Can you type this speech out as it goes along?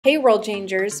Hey World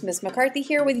Changers, Ms. McCarthy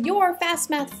here with your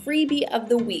Fast Math Freebie of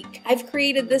the Week. I've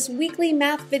created this weekly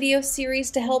math video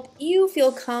series to help you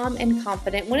feel calm and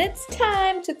confident when it's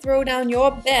time to throw down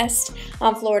your best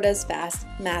on Florida's Fast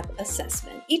Math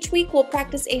Assessment. Each week we'll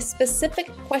practice a specific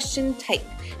question type.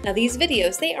 Now these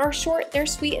videos, they are short, they're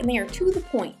sweet, and they are to the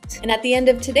point. And at the end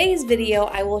of today's video,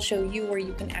 I will show you where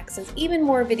you can access even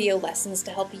more video lessons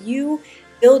to help you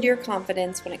build your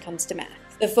confidence when it comes to math.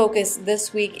 The focus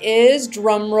this week is,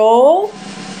 drum roll.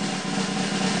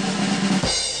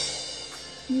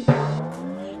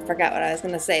 Forgot what I was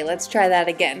going to say. Let's try that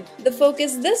again. The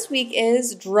focus this week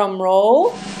is, drum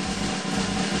roll,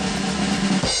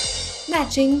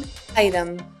 matching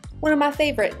item. One of my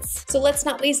favorites. So let's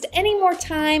not waste any more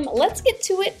time. Let's get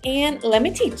to it and let me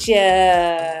teach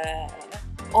ya.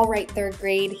 All right, third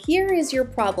grade, here is your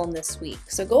problem this week.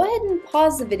 So go ahead and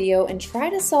pause the video and try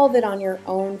to solve it on your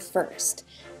own first.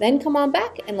 Then come on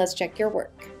back and let's check your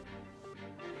work.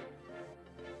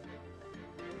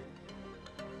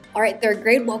 All right, third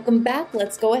grade, welcome back.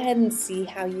 Let's go ahead and see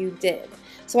how you did.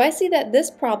 So I see that this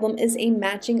problem is a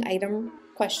matching item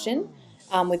question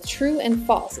with true and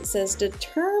false. It says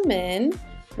determine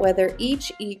whether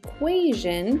each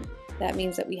equation, that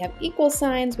means that we have equal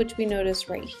signs, which we notice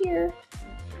right here,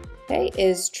 okay,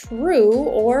 is true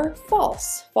or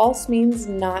false. False means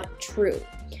not true.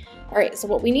 All right, so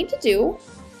what we need to do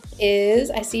is,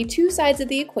 I see two sides of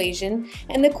the equation,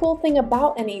 and the cool thing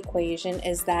about an equation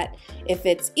is that if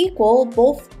it's equal,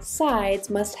 both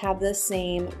sides must have the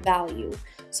same value.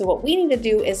 So what we need to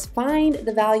do is find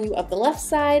the value of the left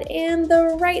side and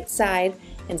the right side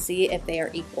and see if they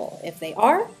are equal. If they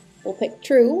are, we'll pick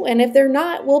true, and if they're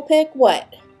not, we'll pick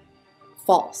what?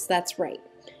 False, that's right.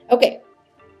 Okay.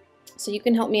 So you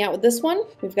can help me out with this one.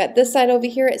 We've got this side over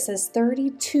here. It says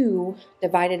 32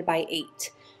 divided by 8.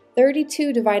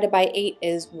 32 divided by 8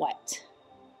 is what?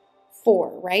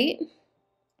 4, right?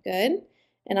 Good.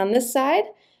 And on this side,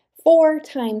 4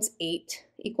 times 8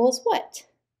 equals what?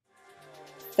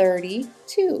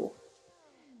 32.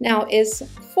 Now, is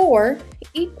 4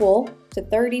 equal to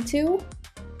 32?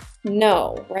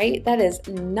 No, right? That is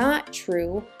not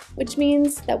true, which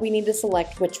means that we need to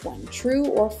select which one, true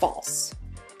or false.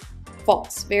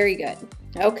 False, very good.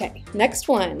 Okay, next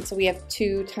one. So we have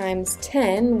 2 times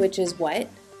 10, which is what?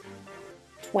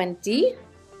 20.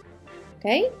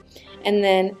 Okay, and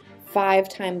then 5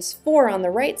 times 4 on the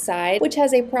right side, which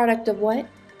has a product of what?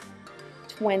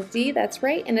 20, that's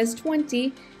right. And is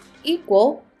 20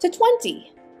 equal to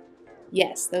 20?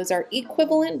 Yes, those are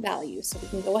equivalent values. So we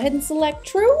can go ahead and select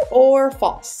true or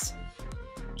false.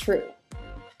 True.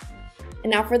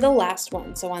 And now for the last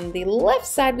one. So on the left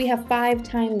side, we have 5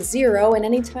 times 0, and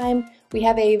anytime we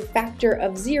have a factor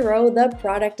of 0, the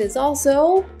product is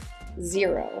also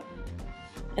 0.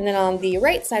 And then on the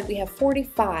right side, we have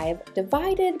 45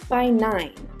 divided by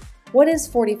 9. What is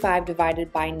 45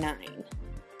 divided by 9?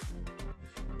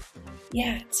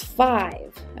 Yeah, it's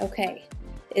 5. Okay.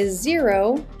 Is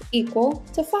 0 equal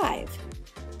to 5?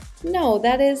 No,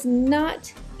 that is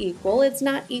not equal. It's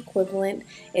not equivalent.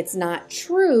 It's not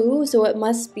true, so it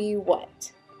must be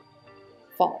what?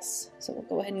 False. So we'll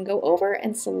go ahead and go over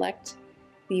and select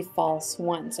the false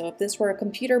one. So if this were a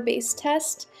computer-based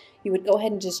test, you would go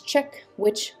ahead and just check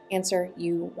which answer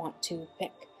you want to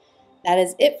pick. That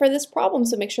is it for this problem,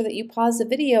 so make sure that you pause the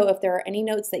video if there are any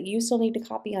notes that you still need to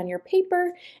copy on your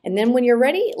paper, and then when you're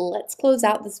ready, let's close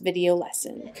out this video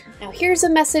lesson. Now here's a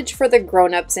message for the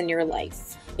grown-ups in your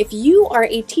life. If you are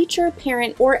a teacher,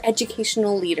 parent, or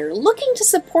educational leader looking to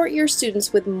support your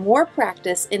students with more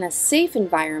practice in a safe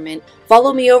environment,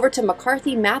 follow me over to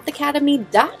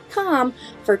McCarthyMathAcademy.com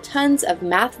for tons of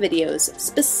math videos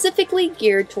specifically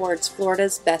geared towards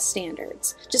Florida's best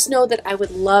standards. Just know that I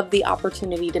would love the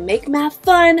opportunity to make math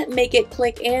fun, make it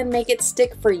click, and make it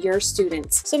stick for your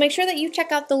students. So make sure that you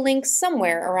check out the links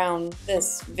somewhere around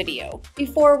this video.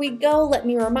 Before we go, let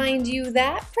me remind you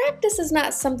that practice is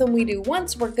not something we do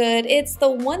once we're good. It's the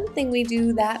one thing we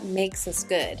do that makes us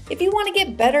good. If you want to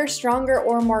get better, stronger,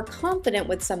 or more confident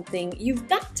with something, you've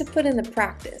got to put in the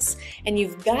practice, and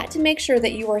you've got to make sure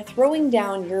that you are throwing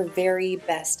down your very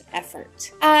best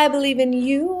effort. I believe in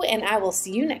you, and I will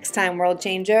see you next time, World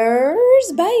Changers.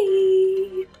 Bye!